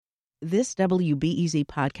This WBEZ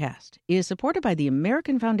podcast is supported by the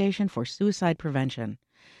American Foundation for Suicide Prevention.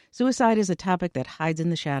 Suicide is a topic that hides in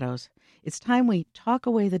the shadows. It's time we talk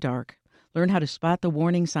away the dark, learn how to spot the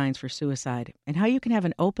warning signs for suicide, and how you can have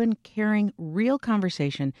an open, caring, real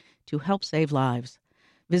conversation to help save lives.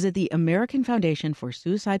 Visit the American Foundation for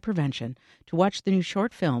Suicide Prevention to watch the new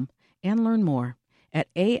short film and learn more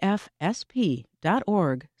at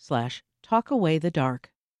afsp.org/talkawaythedark.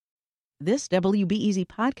 This WBEZ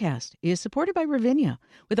podcast is supported by Ravinia,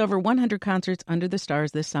 with over 100 concerts under the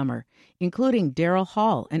stars this summer, including Daryl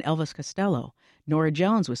Hall and Elvis Costello, Norah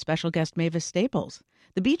Jones with special guest Mavis Staples,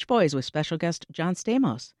 the Beach Boys with special guest John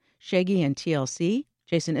Stamos, Shaggy and TLC,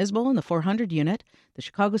 Jason Isbell and the 400 Unit, the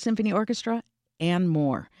Chicago Symphony Orchestra, and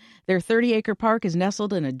more. Their 30-acre park is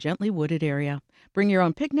nestled in a gently wooded area. Bring your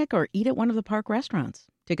own picnic or eat at one of the park restaurants.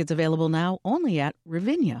 Tickets available now only at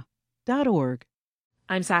ravinia.org.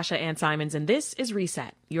 I'm Sasha Ann Simons, and this is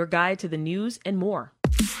Reset, your guide to the news and more.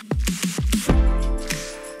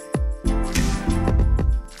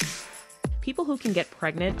 People who can get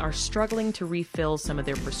pregnant are struggling to refill some of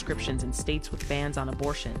their prescriptions in states with bans on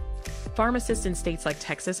abortion. Pharmacists in states like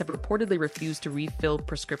Texas have reportedly refused to refill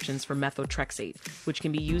prescriptions for methotrexate, which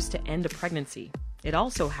can be used to end a pregnancy. It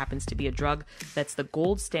also happens to be a drug that's the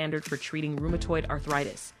gold standard for treating rheumatoid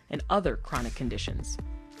arthritis and other chronic conditions.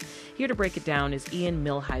 Here to break it down is Ian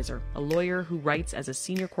Millhiser, a lawyer who writes as a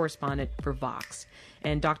senior correspondent for Vox,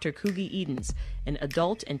 and Dr. Kugi Edens, an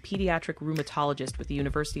adult and pediatric rheumatologist with the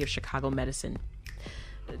University of Chicago Medicine.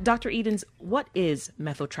 Dr. Edens, what is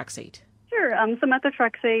methotrexate? Sure. So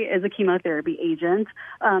methotrexate is a chemotherapy agent,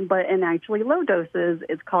 but in actually low doses,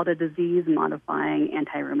 it's called a disease-modifying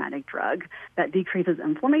anti-rheumatic drug that decreases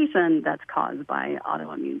inflammation that's caused by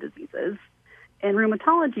autoimmune diseases. In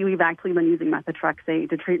rheumatology, we've actually been using methotrexate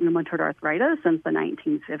to treat rheumatoid arthritis since the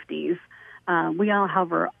 1950s. We,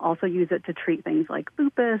 however, also use it to treat things like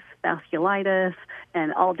lupus, vasculitis,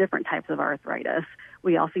 and all different types of arthritis.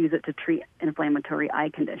 We also use it to treat inflammatory eye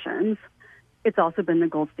conditions. It's also been the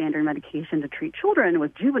gold standard medication to treat children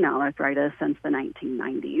with juvenile arthritis since the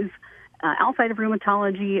 1990s. Outside of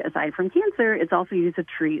rheumatology, aside from cancer, it's also used to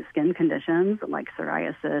treat skin conditions like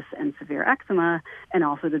psoriasis and severe eczema, and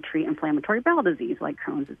also to treat inflammatory bowel disease like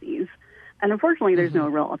Crohn's disease. And unfortunately, there's no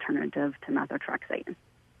real alternative to methotrexate.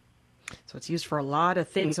 So it's used for a lot of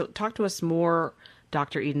things. So talk to us more,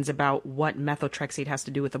 Dr. Edens, about what methotrexate has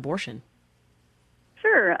to do with abortion.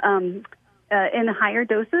 Sure. In higher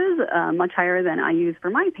doses, much higher than I use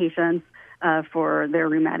for my patients, for their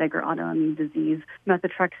rheumatic or autoimmune disease,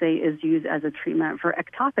 methotrexate is used as a treatment for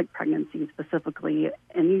ectopic pregnancy specifically,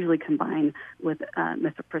 and usually combined with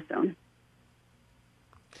mifepristone.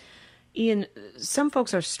 Ian, some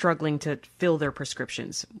folks are struggling to fill their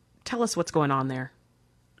prescriptions. Tell us what's going on there.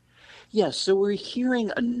 Yes, so we're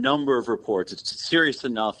hearing a number of reports. It's serious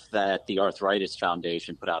enough that the Arthritis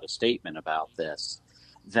Foundation put out a statement about this,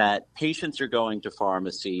 that patients are going to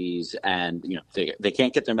pharmacies and they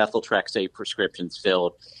can't get their methotrexate prescriptions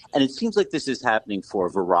filled. And it seems like this is happening for a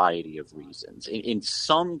variety of reasons. In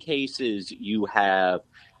some cases, you have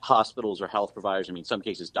hospitals or health providers. In some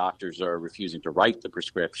cases, doctors are refusing to write the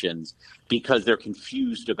prescriptions because they're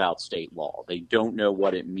confused about state law. They don't know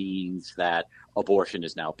what it means that abortion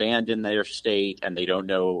is now banned in their state, and they don't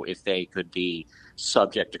know if they could be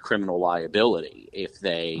subject to criminal liability if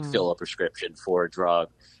they fill a prescription for a drug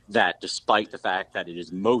that, despite the fact that it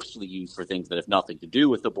is mostly used for things that have nothing to do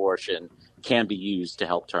with abortion, can be used to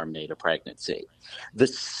help terminate a pregnancy. The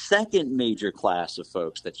second major class of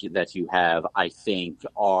folks that you have, I think,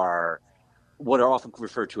 are what are often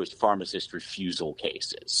referred to as pharmacist refusal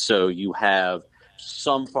cases. So you have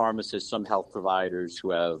some pharmacists, some health providers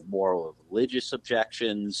who have moral religious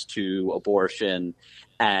objections to abortion,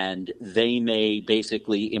 and they may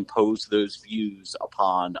basically impose those views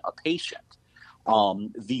upon a patient.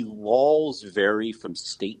 The laws vary from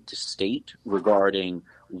state to state regarding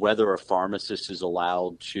whether a pharmacist is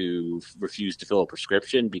allowed to refuse to fill a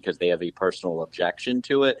prescription because they have a personal objection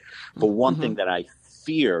to it. But one thing that I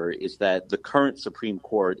fear is that the current Supreme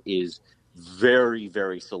Court is very,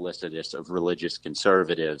 very solicitous of religious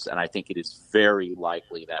conservatives. And I think it is very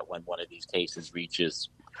likely that when one of these cases reaches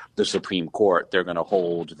the Supreme Court, they're going to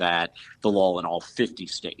hold that the law in all 50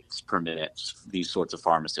 states permits these sorts of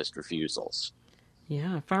pharmacist refusals.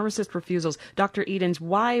 Yeah, pharmacist refusals. Dr. Edens,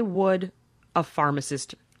 why would a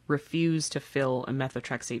pharmacist refuse to fill a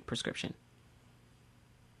methotrexate prescription?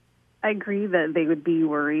 I agree that they would be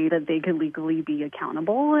worried that they could legally be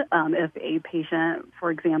accountable if a patient, for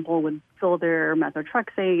example, would fill their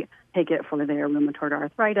methotrexate, take it for their rheumatoid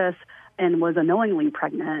arthritis, and was unknowingly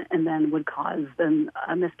pregnant and then would cause them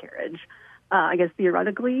a miscarriage. I guess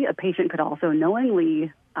theoretically, a patient could also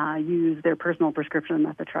knowingly use their personal prescription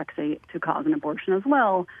of methotrexate to cause an abortion as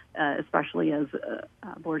well, especially as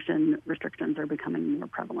abortion restrictions are becoming more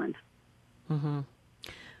prevalent. Mm-hmm.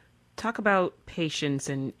 Talk about patients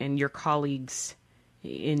and your colleagues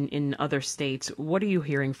in other states. What are you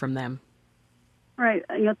hearing from them? Right.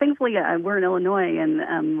 Thankfully, we're in Illinois,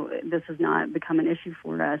 and this has not become an issue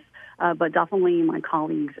for us. But definitely my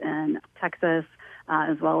colleagues in Texas,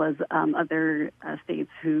 as well as other states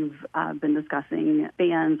who've been discussing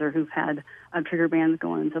bans or who've had trigger bans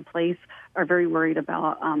go into place, are very worried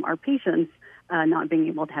about our patients not being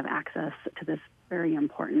able to have access to this very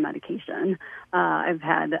important medication. I've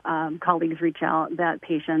had colleagues reach out that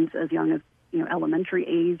patients as young as elementary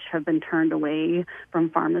age have been turned away from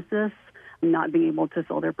pharmacists, not being able to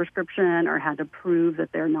fill their prescription or had to prove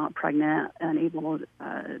that they're not pregnant and able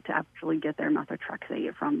to actually get their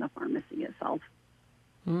methotrexate from the pharmacy itself.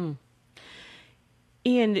 Mm.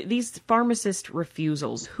 And these pharmacist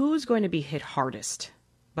refusals, who's going to be hit hardest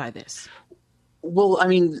by this? Well, I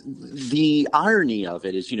mean, the irony of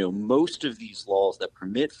it is, most of these laws that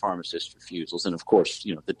permit pharmacist refusals, and of course,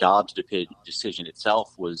 the Dobbs decision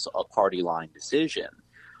itself was a party line decision,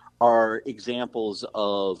 are examples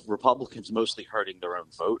of Republicans mostly hurting their own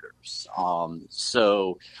voters.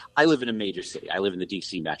 So I live in a major city. I live in the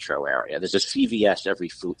D.C. metro area. There's a CVS every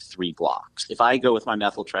 3 blocks. If I go with my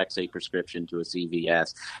methotrexate prescription to a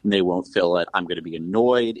CVS and they won't fill it, I'm going to be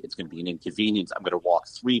annoyed. It's going to be an inconvenience. I'm going to walk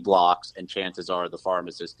 3 blocks, and chances are the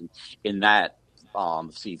pharmacist in that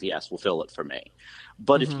CVS will fill it for me.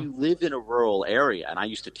 But if you live in a rural area, and I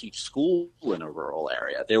used to teach school in a rural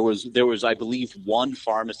area, there was, I believe, one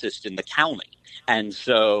pharmacist in the county. And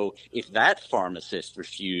so if that pharmacist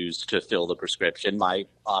refused to fill the prescription, my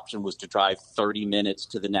option was to drive 30 minutes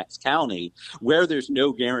to the next county where there's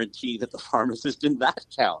no guarantee that the pharmacist in that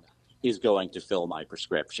county is going to fill my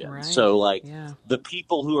prescription. Right. So the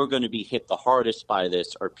people who are going to be hit the hardest by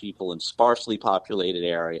this are people in sparsely populated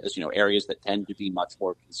areas, areas that tend to be much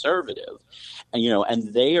more conservative.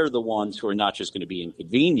 And they are the ones who are not just going to be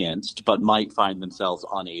inconvenienced, but might find themselves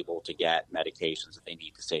unable to get medications that they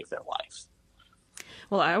need to save their life.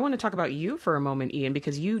 Well, I want to talk about you for a moment, Ian,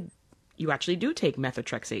 because you actually do take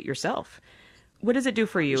methotrexate yourself. What does it do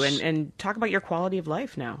for you? And talk about your quality of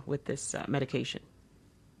life now with this medication.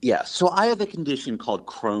 Yeah, so I have a condition called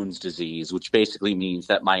Crohn's disease, which basically means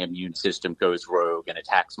that my immune system goes rogue and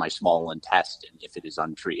attacks my small intestine if it is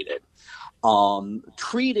untreated.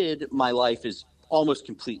 Treated, my life is almost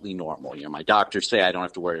completely normal. My doctors say I don't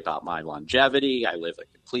have to worry about my longevity. I live a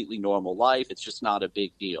completely normal life. It's just not a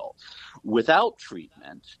big deal. Without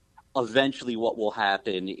treatment, eventually what will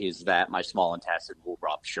happen is that my small intestine will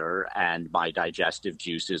rupture and my digestive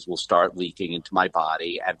juices will start leaking into my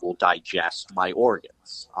body and will digest my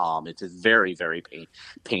organs. It's a very, very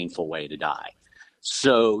painful way to die.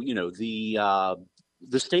 So,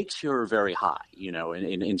 the stakes here are very high.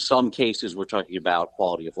 In some cases, we're talking about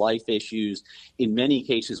quality of life issues. In many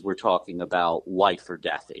cases, we're talking about life or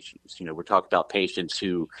death issues. We're talking about patients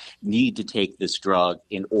who need to take this drug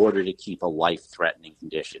in order to keep a life-threatening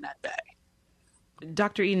condition at bay.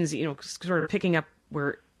 Dr. Edens, sort of picking up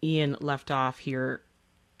where Ian left off here,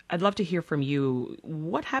 I'd love to hear from you.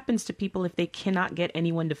 What happens to people if they cannot get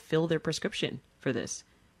anyone to fill their prescription for this?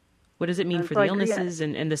 What does it mean for the illnesses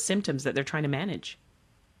and the symptoms that they're trying to manage?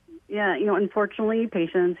 Yeah, unfortunately,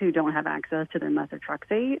 patients who don't have access to their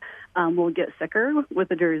methotrexate will get sicker with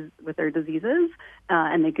their diseases,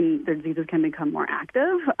 and their diseases can become more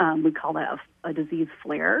active. We call that a disease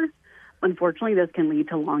flare. Unfortunately, this can lead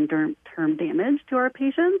to long-term damage to our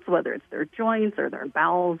patients, whether it's their joints or their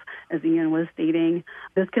bowels, as Ian was stating.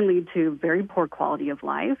 This can lead to very poor quality of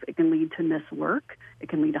life. It can lead to missed work. It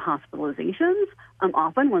can lead to hospitalizations.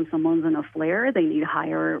 Often when someone's in a flare, they need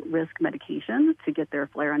higher risk medications to get their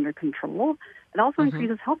flare under control. It also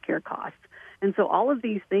increases healthcare costs. And so all of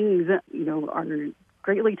these things, are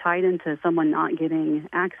greatly tied into someone not getting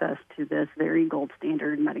access to this very gold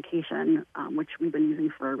standard medication, which we've been using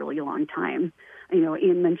for a really long time.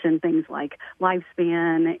 Ian mentioned things like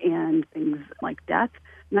lifespan and things like death.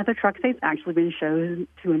 Methotrexate's actually been shown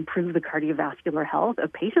to improve the cardiovascular health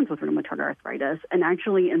of patients with rheumatoid arthritis and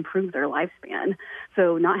actually improve their lifespan.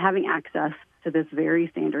 So not having access to this very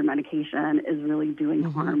standard medication is really doing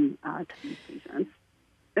harm to these patients.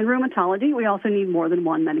 In rheumatology, we also need more than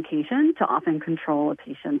one medication to often control a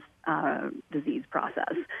patient's disease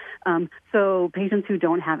process. So patients who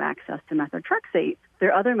don't have access to methotrexate,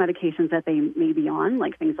 there are other medications that they may be on,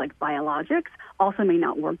 like things like biologics, also may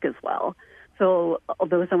not work as well. So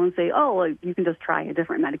although someone say, you can just try a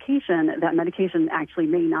different medication, that medication actually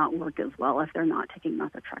may not work as well if they're not taking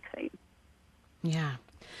methotrexate. Yeah.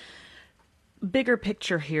 Bigger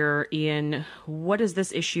picture here, Ian, what does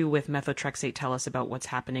this issue with methotrexate tell us about what's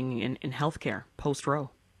happening in healthcare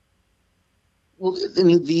post-Roe? Well, I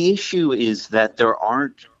mean, the issue is that there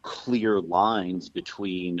aren't clear lines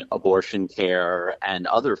between abortion care and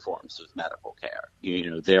other forms of medical care.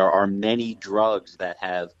 There are many drugs that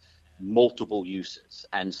have multiple uses.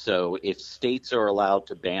 And so if states are allowed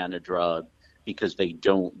to ban a drug because they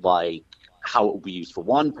don't like how it will be used for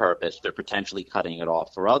one purpose, they're potentially cutting it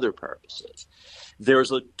off for other purposes.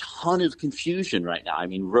 There's a ton of confusion right now. I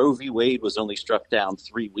mean, Roe v. Wade was only struck down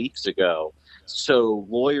 3 weeks ago. So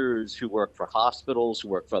lawyers who work for hospitals, who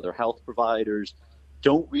work for other health providers,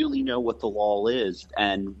 don't really know what the law is.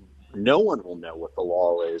 And no one will know what the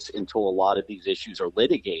law is until a lot of these issues are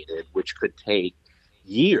litigated, which could take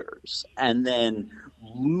years. And then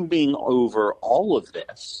looming over all of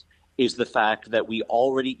this is the fact that we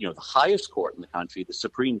already, the highest court in the country, the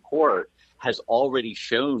Supreme Court, has already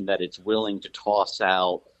shown that it's willing to toss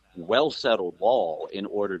out well-settled law in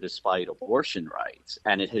order to fight abortion rights.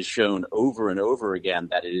 And it has shown over and over again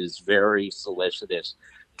that it is very solicitous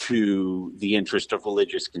to the interest of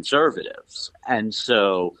religious conservatives. And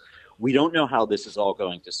so we don't know how this is all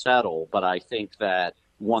going to settle, but I think that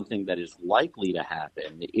one thing that is likely to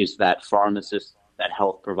happen is that pharmacists, that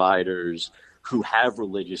health providers who have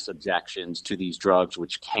religious objections to these drugs,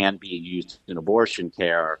 which can be used in abortion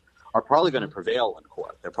care, are probably going to prevail in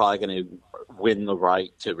court. They're probably going to win the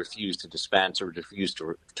right to refuse to dispense or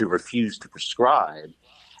refuse to prescribe.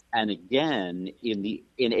 And again, in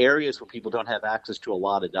areas where people don't have access to a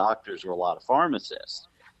lot of doctors or a lot of pharmacists,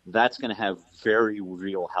 that's going to have very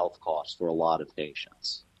real health costs for a lot of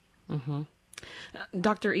patients. Mm-hmm.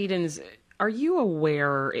 Dr. Edens, are you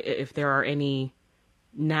aware if there are any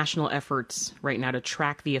national efforts right now to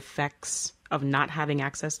track the effects of not having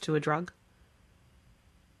access to a drug?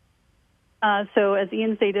 So as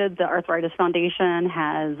Ian stated, the Arthritis Foundation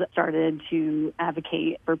has started to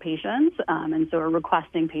advocate for patients, and so are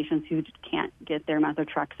requesting patients who can't get their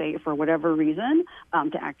methotrexate for whatever reason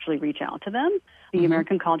to actually reach out to them. The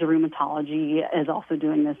American College of Rheumatology is also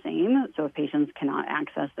doing the same. So if patients cannot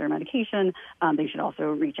access their medication, they should also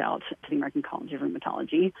reach out to the American College of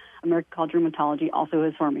Rheumatology. American College of Rheumatology also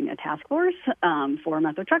is forming a task force for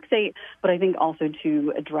methotrexate, but I think also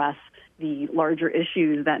to address the larger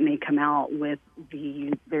issues that may come out with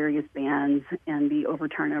the various bans and the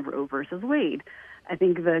overturn of Roe versus Wade. I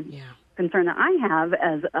think the concern that I have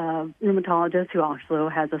as a rheumatologist who also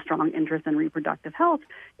has a strong interest in reproductive health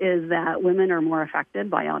is that women are more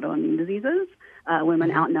affected by autoimmune diseases.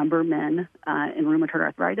 Women outnumber men in rheumatoid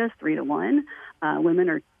arthritis 3-1. Women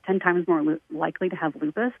are 10 times more likely to have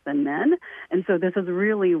lupus than men. And so this is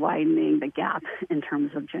really widening the gap in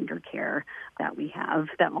terms of gender care that we have.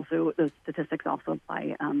 That also, those statistics also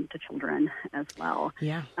apply to children as well.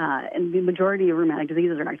 Yeah. And the majority of rheumatic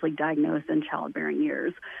diseases are actually diagnosed in childbearing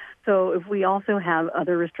years. So if we also have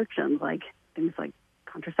other restrictions, like things like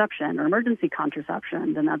contraception or emergency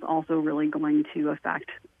contraception, then that's also really going to affect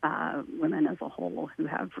women as a whole who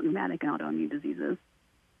have rheumatic and autoimmune diseases.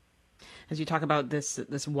 As you talk about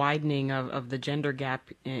this widening of the gender gap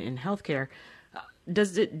in healthcare,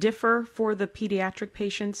 does it differ for the pediatric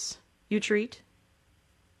patients you treat?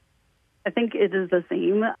 I think it is the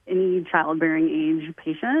same. Any childbearing age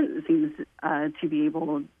patient seems to be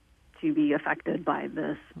able to be affected by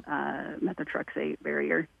this methotrexate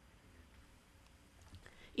barrier.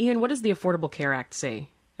 Ian, what does the Affordable Care Act say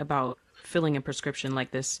about filling a prescription like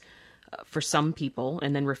this for some people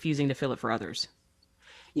and then refusing to fill it for others?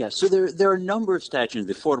 Yeah, so there are a number of statutes.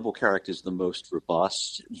 The Affordable Care Act is the most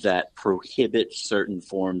robust that prohibit certain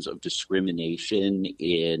forms of discrimination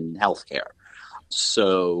in healthcare.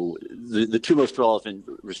 So the two most relevant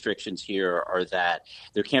restrictions here are that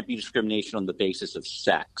there can't be discrimination on the basis of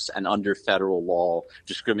sex, and under federal law,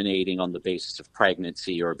 discriminating on the basis of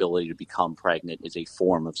pregnancy or ability to become pregnant is a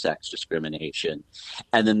form of sex discrimination.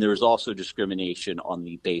 And then there's also discrimination on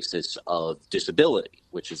the basis of disability,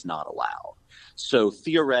 which is not allowed. So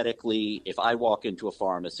theoretically, if I walk into a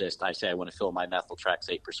pharmacist, I say I want to fill my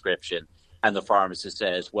methotrexate prescription, and the pharmacist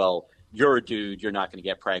says, well, you're a dude, you're not going to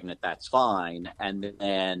get pregnant, that's fine. And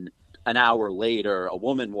then an hour later, a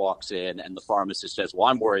woman walks in and the pharmacist says, well,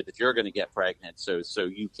 I'm worried that you're going to get pregnant, so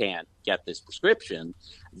you can't get this prescription.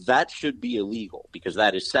 That should be illegal because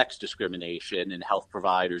that is sex discrimination, and health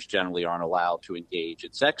providers generally aren't allowed to engage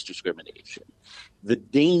in sex discrimination. The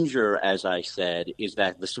danger, as I said, is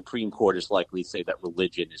that the Supreme Court is likely to say that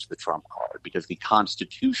religion is the trump card because the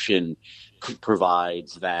Constitution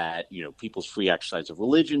provides that, people's free exercise of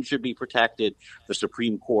religion should be protected. The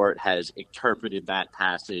Supreme Court has interpreted that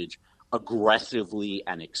passage aggressively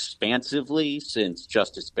and expansively since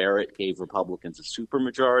Justice Barrett gave Republicans a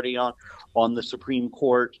supermajority on the Supreme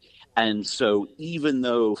Court. And so even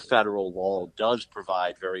though federal law does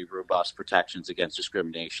provide very robust protections against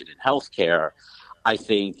discrimination in healthcare, I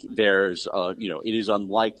think there's, it is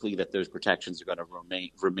unlikely that those protections are going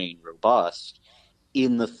to remain robust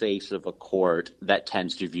in the face of a court that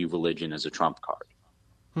tends to view religion as a trump card.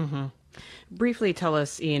 Mm-hmm. Briefly tell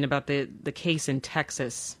us, Ian, about the case in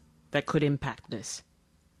Texas that could impact this.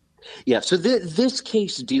 Yeah, so this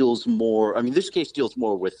case deals more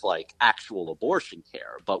with like actual abortion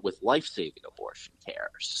care, but with life-saving abortion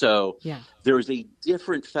care. So there is a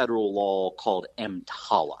different federal law called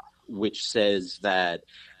EMTALA, which says that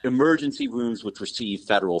emergency rooms which receive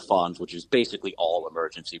federal funds, which is basically all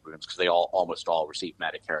emergency rooms because they almost all receive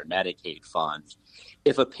Medicare and Medicaid funds,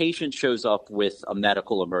 if a patient shows up with a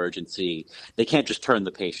medical emergency, they can't just turn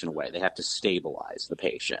the patient away. They have to stabilize the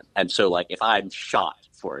patient. And so, like, if I'm shot,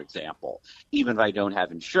 for example, even if I don't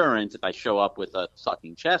have insurance, if I show up with a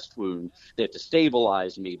sucking chest wound, they have to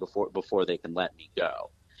stabilize me before they can let me go.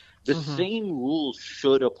 The same rules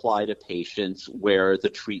should apply to patients where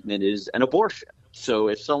the treatment is an abortion. So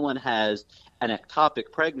if someone has an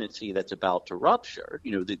ectopic pregnancy that's about to rupture,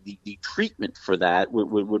 the treatment for that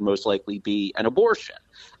would most likely be an abortion.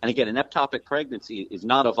 And again, an ectopic pregnancy is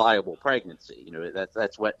not a viable pregnancy.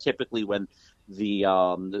 That's what typically when the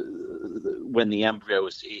embryo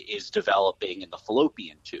is developing in the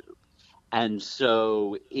fallopian tube. And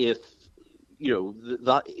so if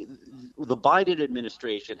the Biden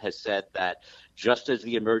administration has said that just as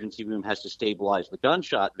the emergency room has to stabilize the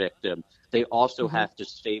gunshot victim, they also have to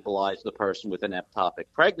stabilize the person with an ectopic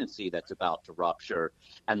pregnancy that's about to rupture.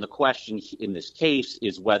 And the question in this case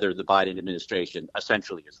is whether the Biden administration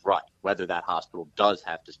essentially is right, whether that hospital does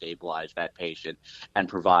have to stabilize that patient and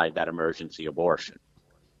provide that emergency abortion.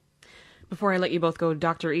 Before I let you both go,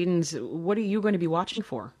 Dr. Edens, what are you going to be watching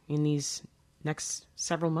for in these next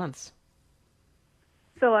several months?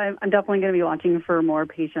 So I'm definitely going to be watching for more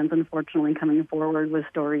patients, unfortunately, coming forward with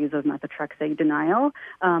stories of methotrexate denial,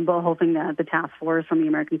 but hoping that the task force from the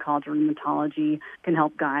American College of Rheumatology can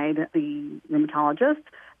help guide the rheumatologists.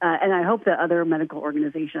 And I hope that other medical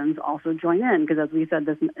organizations also join in, because as we said,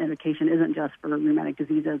 this medication isn't just for rheumatic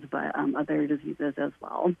diseases, but other diseases as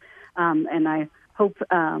well. And I hope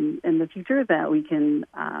in the future that we can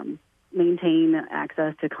maintain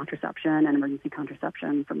access to contraception and emergency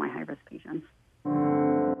contraception for my high-risk patients.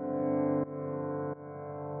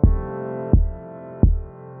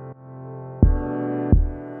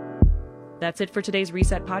 That's it for today's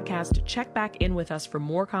Reset podcast. Check back in with us for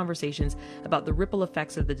more conversations about the ripple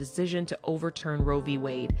effects of the decision to overturn Roe v.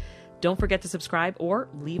 Wade. Don't forget to subscribe or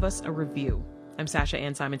leave us a review. I'm Sasha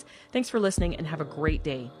Ann Simons. Thanks for listening and have a great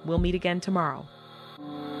day. We'll meet again tomorrow.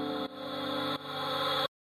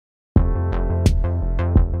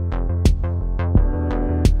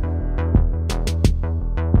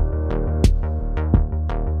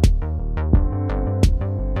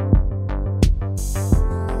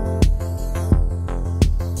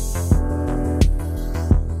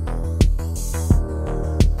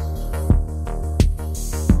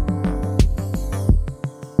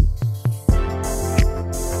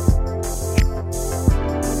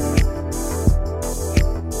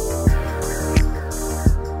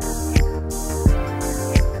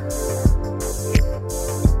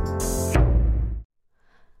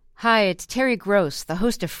 Hi, it's Terry Gross, the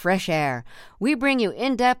host of Fresh Air. We bring you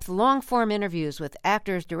in-depth, long-form interviews with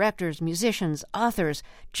actors, directors, musicians, authors,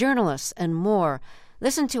 journalists, and more.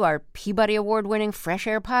 Listen to our Peabody Award-winning Fresh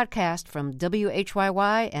Air podcast from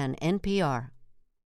WHYY and NPR.